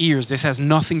 close your ears. This has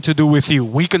nothing to do with you.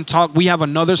 We can talk. We have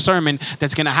another sermon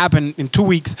that's going to happen in 2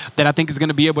 weeks that I think is going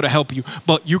to be able to help you.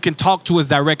 But you can talk to us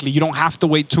directly. You don't have to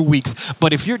wait 2 weeks.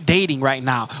 But if you're dating right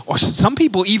now, or some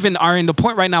people even are in the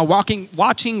point right now,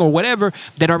 watching or whatever,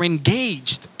 that are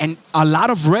engaged, and a lot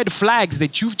of red flags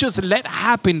that you've just let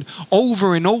happen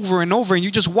over and over and over, and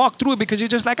you just walk through it because you're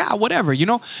just like, whatever, you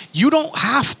know? You don't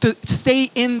have to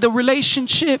stay in the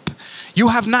relationship. You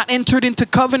have not entered into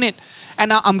covenant.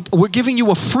 And we're giving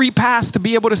you a free pass to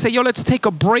be able to say, yo, let's take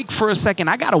a break for a second.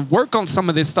 I got to work on some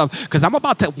of this stuff because I'm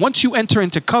about to, once you enter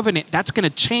into covenant, that's going to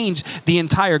change the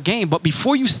entire game. But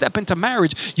before you step into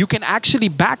marriage, you can actually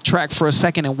backtrack for a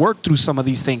second and work through some of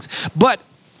these things. But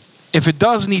if it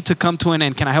does need to come to an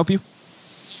end, can I help you?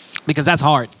 Because that's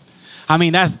hard. I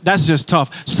mean, that's just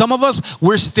tough. Some of us,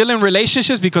 we're still in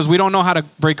relationships because we don't know how to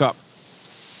break up.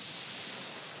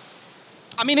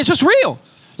 I mean, it's just real.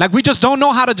 Like, we just don't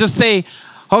know how to just say,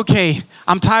 okay,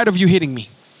 I'm tired of you hitting me.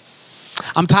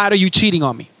 I'm tired of you cheating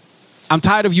on me. I'm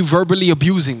tired of you verbally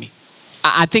abusing me.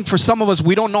 I think for some of us,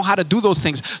 we don't know how to do those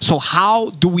things. So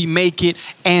how do we make it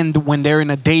end when they're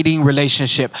in a dating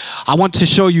relationship? I want to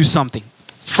show you something.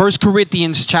 1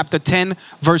 Corinthians chapter 10,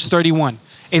 verse 31.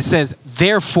 It says,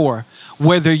 therefore,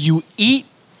 whether you eat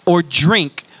or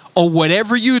drink or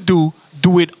whatever you do,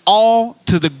 do it all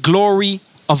to the glory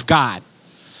of God.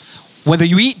 Whether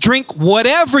you eat, drink,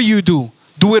 whatever you do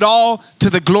it all to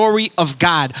the glory of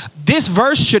God. This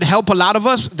verse should help a lot of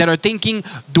us that are thinking,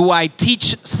 do I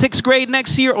teach 6th grade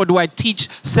next year or do I teach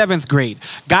 7th grade?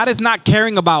 God is not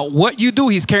caring about what you do.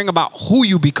 He's caring about who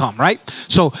you become, right?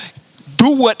 So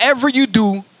do whatever you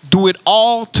do it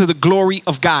all to the glory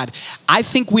of God. I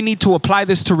think we need to apply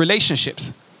this to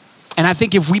relationships. And I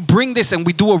think if we bring this and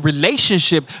we do a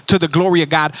relationship to the glory of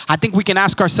God, I think we can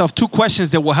ask ourselves 2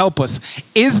 questions that will help us.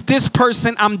 Is this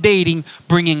person I'm dating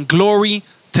bringing glory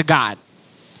to God?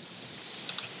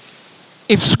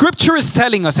 If scripture is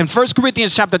telling us in 1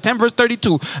 Corinthians chapter 10, verse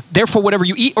 32, therefore, whatever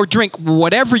you eat or drink,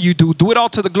 whatever you do it all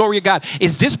to the glory of God.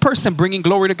 Is this person bringing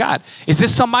glory to God? Is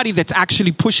this somebody that's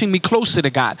actually pushing me closer to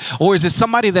God? Or is it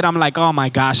somebody that I'm like, oh my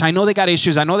gosh, I know they got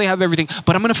issues. I know they have everything,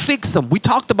 but I'm going to fix them. We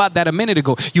talked about that a minute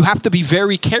ago. You have to be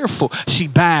very careful. She's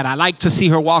bad. I like to see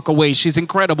her walk away. She's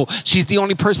incredible. She's the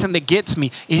only person that gets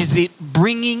me. Is it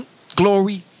bringing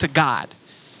glory to God?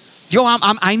 Yo,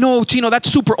 I know, Chino, that's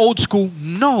super old school.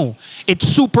 No, it's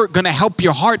super gonna help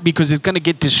your heart because it's gonna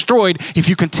get destroyed if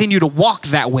you continue to walk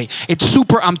that way. It's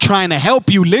super, I'm trying to help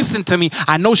you. Listen to me.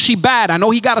 I know she bad. I know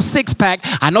he got a 6-pack.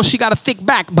 I know she got a thick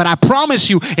back, but I promise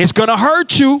you, it's gonna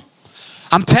hurt you.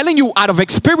 I'm telling you out of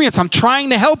experience, I'm trying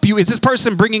to help you. Is this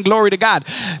person bringing glory to God?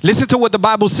 Listen to what the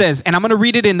Bible says, and I'm gonna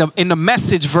read it in the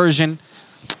Message version.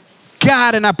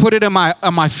 God, and I put it in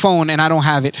my phone, and I don't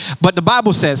have it. But the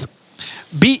Bible says,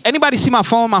 anybody see my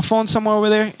phone? My phone somewhere over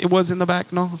there? It was in the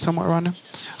back? No? Somewhere around there?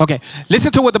 Okay.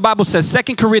 Listen to what the Bible says.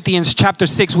 2 Corinthians chapter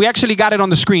 6. We actually got it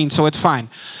on the screen, so it's fine.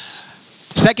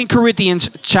 2 Corinthians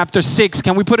chapter 6.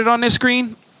 Can we put it on this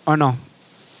screen? Or no?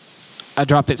 I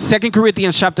dropped it. 2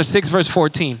 Corinthians chapter 6, verse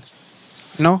 14.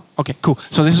 No? Okay, cool.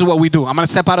 So this is what we do. I'm going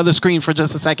to step out of the screen for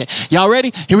just a second. Y'all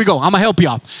ready? Here we go. I'm going to help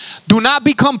y'all. Do not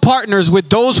become partners with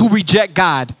those who reject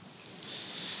God.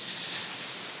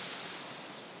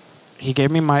 He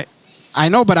gave me I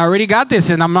know, but I already got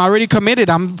this and I'm already committed.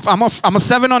 I'm a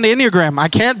 7 on the Enneagram. I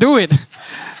can't do it.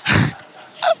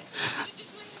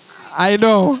 I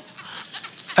know.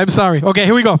 I'm sorry. Okay,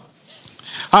 here we go.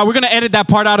 We're going to edit that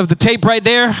part out of the tape right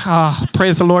there.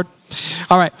 Praise the Lord.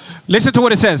 All right. Listen to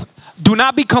what it says. Do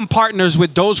not become partners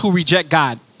with those who reject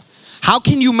God. How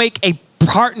can you make a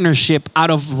partnership out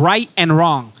of right and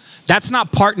wrong? That's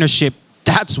not partnership.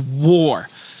 That's war.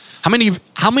 How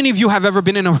many of you have ever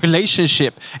been in a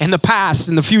relationship in the past,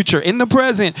 in the future, in the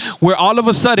present, where all of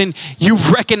a sudden you've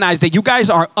recognized that you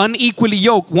guys are unequally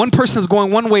yoked? One person's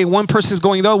going one way, one person's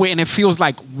going the other way, and it feels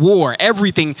like war.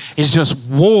 Everything is just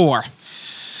war.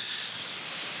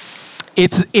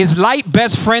 Is light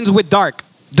best friends with dark?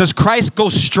 Does Christ go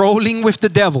strolling with the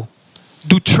devil?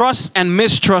 Do trust and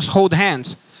mistrust hold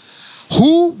hands?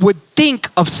 Who would think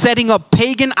of setting up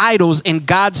pagan idols in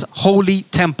God's holy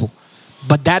temple?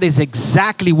 But that is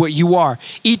exactly what you are.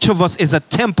 Each of us is a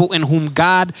temple in whom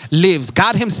God lives.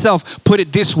 God himself put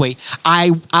it this way.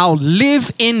 I'll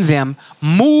live in them,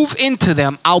 move into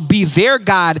them. I'll be their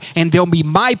God and they'll be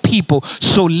my people.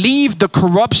 So leave the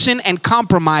corruption and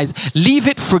compromise. Leave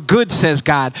it for good, says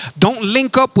God. Don't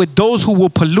link up with those who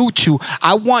will pollute you.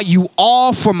 I want you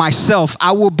all for myself.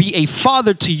 I will be a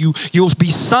father to you. You'll be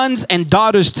sons and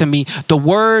daughters to me. The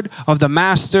word of the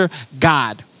Master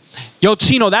God. Yo,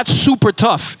 Chino, that's super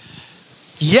tough.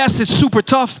 Yes, it's super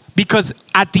tough because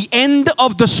at the end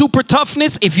of the super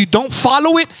toughness, if you don't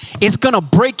follow it, it's going to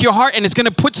break your heart and it's going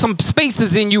to put some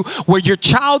spaces in you where your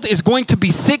child is going to be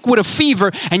sick with a fever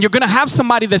and you're going to have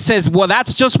somebody that says, well,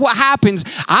 that's just what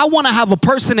happens. I want to have a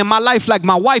person in my life like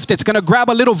my wife that's going to grab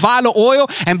a little vial of oil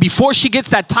and before she gets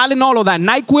that Tylenol or that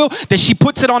NyQuil, that she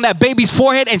puts it on that baby's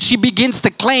forehead and she begins to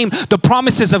claim the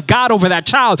promises of God over that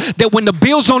child. That when the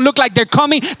bills don't look like they're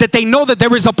coming, that they know that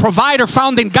there is a provider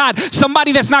found in God.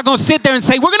 Somebody that's not going to sit there and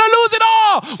say, we're going to lose it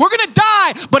all. We're going to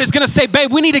die. But it's going to say,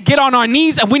 babe, we need to get on our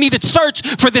knees and we need to search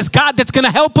for this God that's going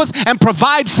to help us and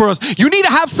provide for us. You need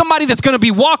to have somebody that's going to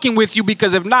be walking with you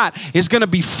because if not, it's going to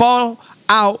be full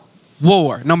out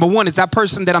war. Number one, is that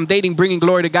person that I'm dating bringing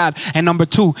glory to God? And number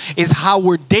two, is how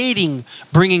we're dating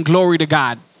bringing glory to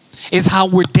God? Is how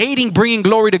we're dating bringing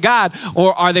glory to God?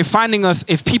 Or are they finding us,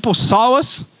 if people saw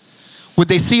us, would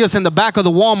they see us in the back of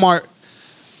the Walmart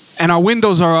and our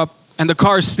windows are up and the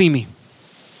car is steamy?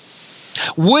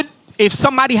 if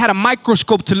somebody had a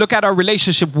microscope to look at our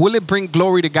relationship, will it bring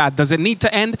glory to God? Does it need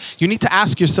to end? You need to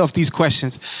ask yourself these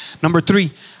questions. Number 3,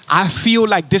 I feel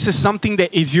like this is something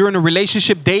that if you're in a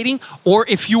relationship dating, or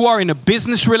if you are in a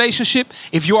business relationship,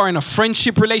 if you are in a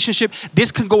friendship relationship,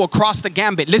 this can go across the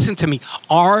gambit. Listen to me.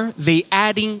 Are they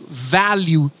adding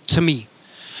value to me?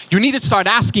 You need to start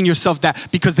asking yourself that,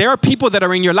 because there are people that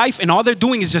are in your life and all they're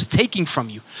doing is just taking from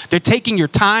you. They're taking your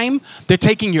time. They're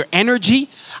taking your energy.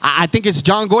 I think it's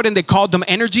John Gordon. They called them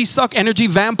energy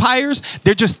vampires.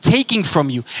 They're just taking from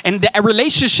you. And the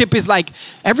relationship is like,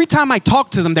 every time I talk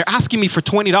to them, they're asking me for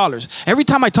 $20. Every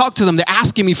time I talk to them, they're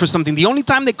asking me for something. The only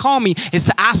time they call me is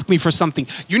to ask me for something.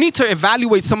 You need to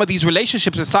evaluate some of these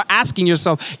relationships and start asking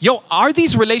yourself, are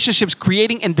these relationships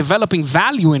creating and developing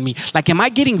value in me? Like, am I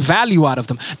getting value out of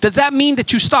them? Does that mean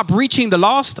that you stop reaching the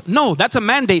lost? No, that's a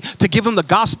mandate to give them the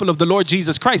gospel of the Lord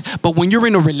Jesus Christ. But when you're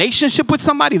in a relationship with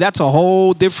somebody, that's a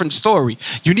whole different story.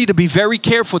 You need to be very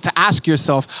careful to ask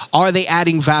yourself, are they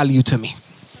adding value to me?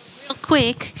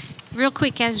 Real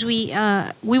quick, as we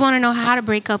want to know how to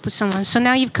break up with someone. So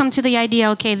now you've come to the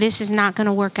idea, okay, this is not going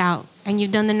to work out. And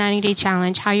you've done the 90-day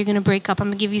challenge, how you're going to break up. I'm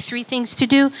going to give you 3 things to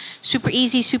do. Super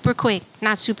easy, super quick.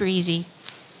 Not super easy,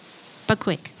 but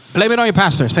quick. Blame it on your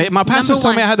pastor. Say, my pastor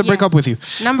told me I had to break up with you.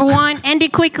 Number 1, end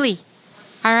it quickly.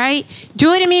 All right?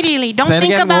 Do it immediately. Don't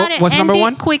think about it. What's number 1?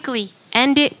 End it quickly.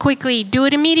 End it quickly. Do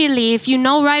it immediately. If you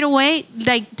know right away,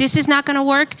 like, this is not going to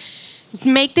work,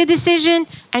 make the decision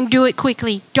and do it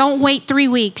quickly. Don't wait 3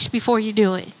 weeks before you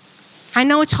do it. I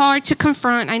know it's hard to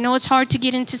confront. I know it's hard to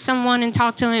get into someone and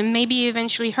talk to them and maybe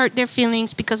eventually hurt their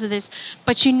feelings because of this.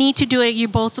 But you need to do it. You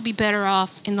both will be better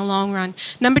off in the long run.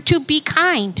 Number 2, be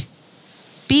kind.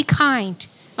 Be kind.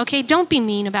 Okay? Don't be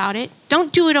mean about it.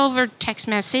 Don't do it over text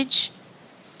message.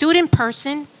 Do it in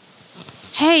person.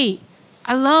 Hey,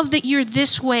 I love that you're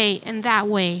this way and that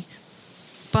way,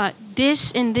 but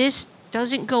this and this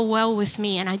doesn't go well with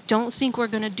me, and I don't think we're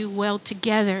going to do well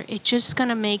together. It's just going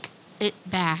to make it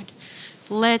bad.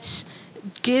 Let's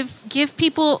give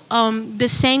people the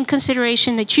same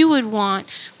consideration that you would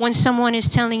want when someone is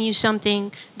telling you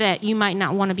something that you might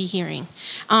not want to be hearing.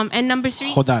 And number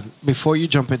 3. Hold on. Before you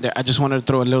jump in there, I just wanted to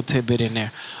throw a little tidbit in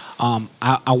there.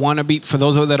 I want to be, for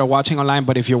those of you that are watching online,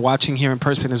 but if you're watching here in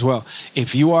person as well,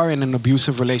 if you are in an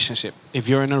abusive relationship, if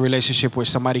you're in a relationship where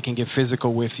somebody can get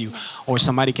physical with you, or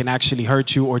somebody can actually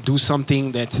hurt you or do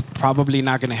something that's probably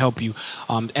not going to help you,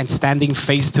 and standing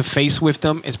face to face with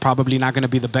them is probably not going to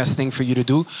be the best thing for you to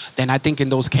do, then I think in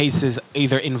those cases,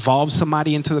 either involve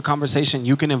somebody into the conversation,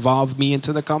 you can involve me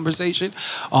into the conversation,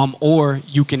 or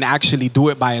you can actually do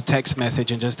it by a text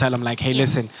message and just tell them like, hey,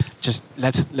 listen, just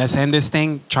let's end this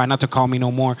thing. Try not to call me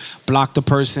no more. Block the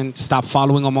person. Stop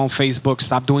following them on Facebook.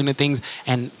 Stop doing the things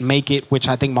and make it, which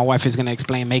I think my wife is going to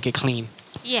explain, make it clean.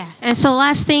 Yeah. And so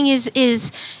last thing is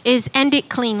end it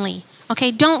cleanly.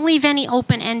 Okay, don't leave any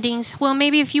open endings. Well,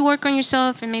 maybe if you work on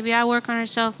yourself and maybe I work on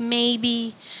ourselves,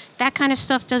 maybe that kind of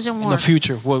stuff doesn't work. In the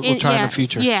future. We'll try in the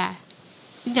future. Yeah.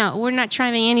 No, we're not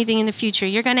trying anything in the future.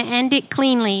 You're going to end it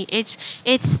cleanly.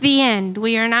 It's the end.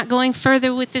 We are not going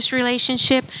further with this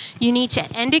relationship. You need to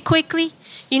end it quickly.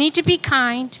 You need to be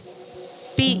kind.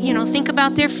 Think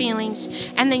about their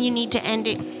feelings, and then you need to end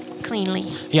it cleanly.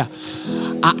 Yeah.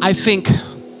 I think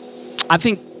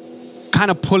kind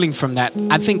of pulling from that,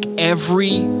 I think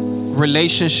every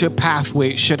relationship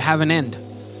pathway should have an end.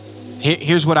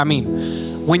 Here's what I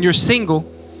mean. When you're single,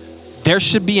 there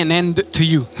should be an end to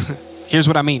you. Here's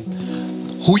what I mean.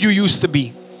 Who you used to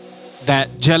be,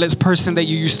 that jealous person that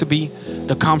you used to be,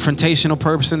 the confrontational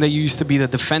person that you used to be, the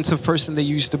defensive person that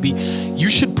you used to be, you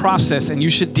should process and you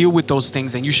should deal with those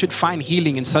things, and you should find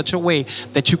healing in such a way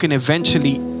that you can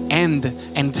eventually end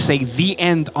and say the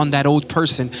end on that old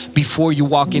person before you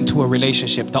walk into a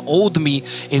relationship. The old me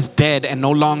is dead and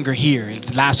no longer here.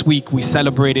 It's last week we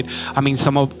celebrated,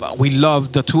 we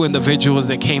loved the 2 individuals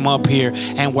that came up here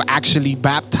and were actually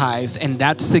baptized, and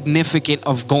that's significant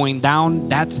of going down.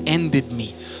 That's ended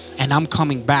me. And I'm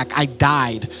coming back. I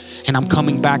died and I'm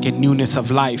coming back in newness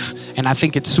of life. And I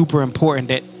think it's super important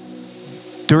that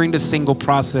during the single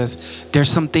process, there's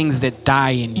some things that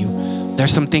die in you.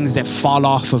 There's some things that fall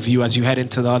off of you as you head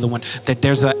into the other one, that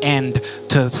there's an end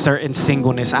to certain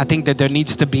singleness. I think that there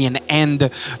needs to be an end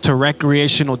to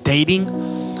recreational dating.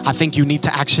 I think you need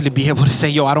to actually be able to say,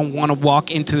 I don't want to walk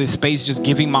into this space just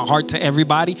giving my heart to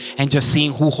everybody and just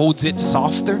seeing who holds it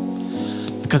softer,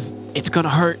 because it's going to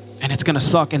hurt. And And it's going to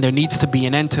suck, and there needs to be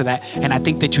an end to that. And I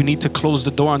think that you need to close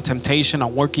the door on temptation,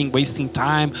 on working, wasting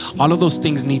time. All of those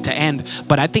things need to end.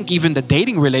 But I think even the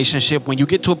dating relationship, when you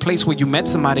get to a place where you met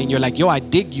somebody and you're like, yo, I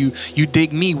dig you, you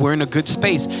dig me, we're in a good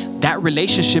space, that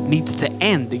relationship needs to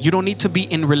end. You don't need to be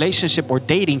in relationship or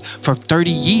dating for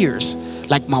 30 years.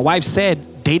 Like my wife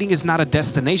said, dating is not a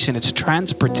destination, it's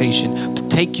transportation to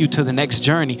take you to the next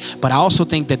journey. But I also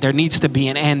think that there needs to be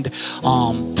an end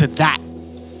to that.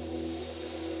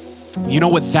 You know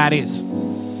what that is?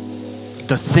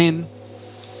 The sin,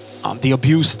 the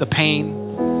abuse, the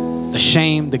pain, the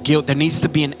shame, the guilt. There needs to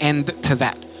be an end to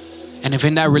that. And if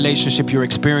in that relationship you're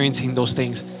experiencing those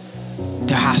things,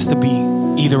 there has to be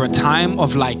either a time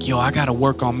of like, yo, I gotta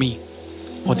work on me,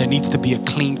 or there needs to be a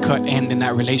clean cut end in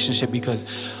that relationship, because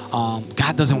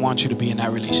God doesn't want you to be in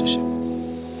that relationship.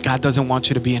 God doesn't want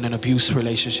you to be in an abuse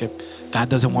relationship. God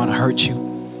doesn't want to hurt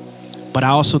you. But I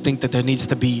also think that there needs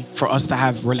to be, for us to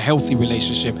have a healthy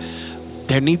relationship,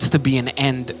 there needs to be an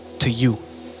end to you.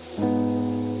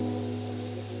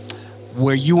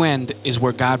 Where you end is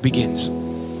where God begins.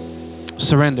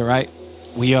 Surrender, right?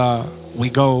 We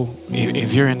go,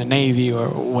 if you're in the Navy or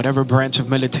whatever branch of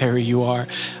military you are,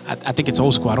 I think it's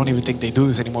old school. I don't even think they do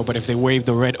this anymore. But if they wave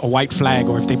the red or white flag,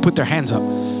 or if they put their hands up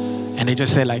and they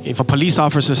just say, like, if a police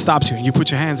officer stops you and you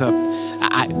put your hands up,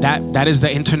 that is the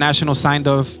international sign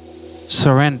of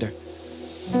surrender.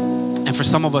 And for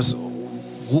some of us,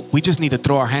 we just need to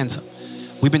throw our hands up.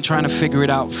 We've been trying to figure it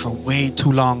out for way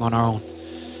too long on our own.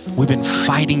 We've been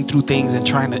fighting through things and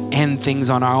trying to end things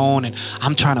on our own. And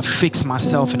I'm trying to fix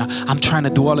myself, and I'm trying to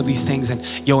do all of these things. And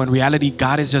in reality,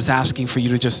 God is just asking for you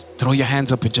to just throw your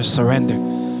hands up and just surrender.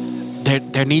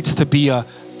 There needs to be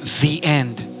the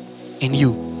end in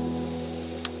you,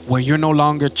 where you're no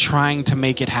longer trying to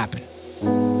make it happen,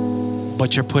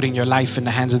 but you're putting your life in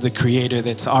the hands of the Creator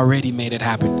that's already made it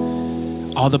happen.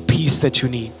 All the peace that you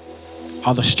need,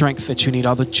 all the strength that you need,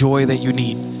 all the joy that you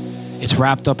need, it's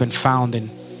wrapped up and found in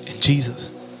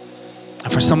Jesus.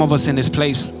 And for some of us in this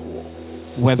place,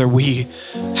 whether we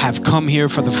have come here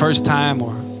for the first time,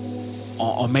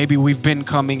 or maybe we've been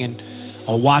coming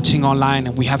or watching online,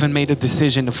 and we haven't made a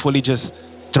decision to fully just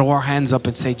throw our hands up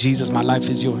and say, Jesus, my life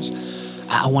is yours.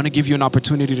 I want to give you an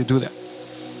opportunity to do that.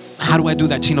 How do I do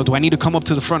that, Chino? Do I need to come up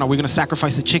to the front? Are we going to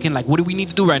sacrifice the chicken? Like, what do we need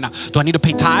to do right now? Do I need to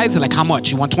pay tithes? Like, how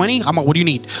much? You want 20? How much? What do you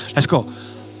need? Let's go.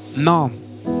 No.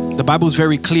 The Bible is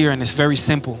very clear, and it's very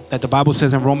simple. That the Bible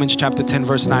says in Romans chapter 10,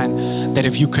 verse 9, that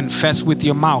if you confess with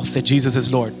your mouth that Jesus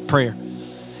is Lord, prayer,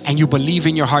 and you believe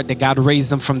in your heart that God raised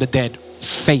them from the dead,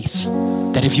 faith,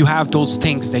 that if you have those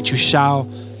things, that you shall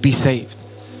be saved.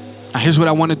 Now, here's what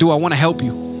I want to do. I want to help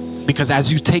you. Because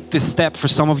as you take this step, for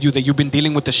some of you that you've been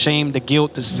dealing with the shame, the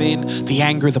guilt, the sin, the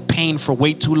anger, the pain for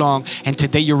way too long, and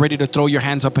today you're ready to throw your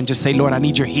hands up and just say, Lord, I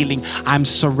need your healing. I'm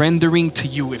surrendering to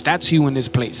you. If that's you in this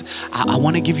place, I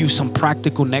want to give you some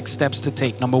practical next steps to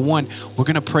take. Number one, we're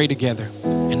going to pray together.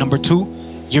 And number two,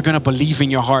 you're going to believe in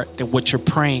your heart that what you're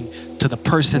praying to, the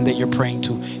person that you're praying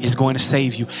to, is going to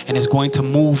save you and is going to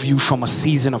move you from a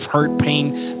season of hurt,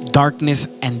 pain, darkness,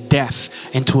 and death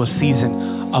into a season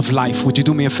of life. Would you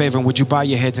do me a favor, and would you bow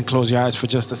your heads and close your eyes for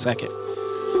just a second?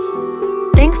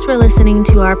 Thanks for listening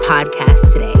to our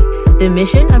podcast today. The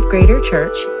mission of Greater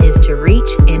Church is to reach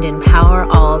and empower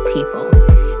all people.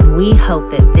 We hope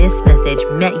that this message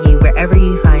met you wherever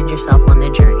you find yourself on the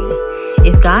journey.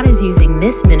 If God is using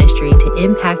this ministry to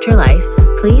impact your life,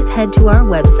 please head to our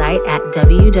website at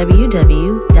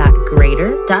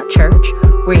www.greater.church,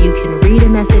 where you can read a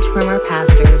message from our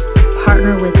pastors,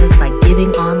 partner with us by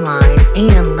giving online,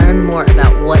 and learn more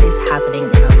about what is happening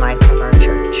in the life of our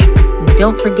church. And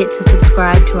don't forget to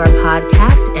subscribe to our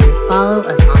podcast and follow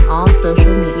us on all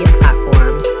social media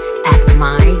platforms at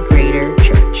My Greater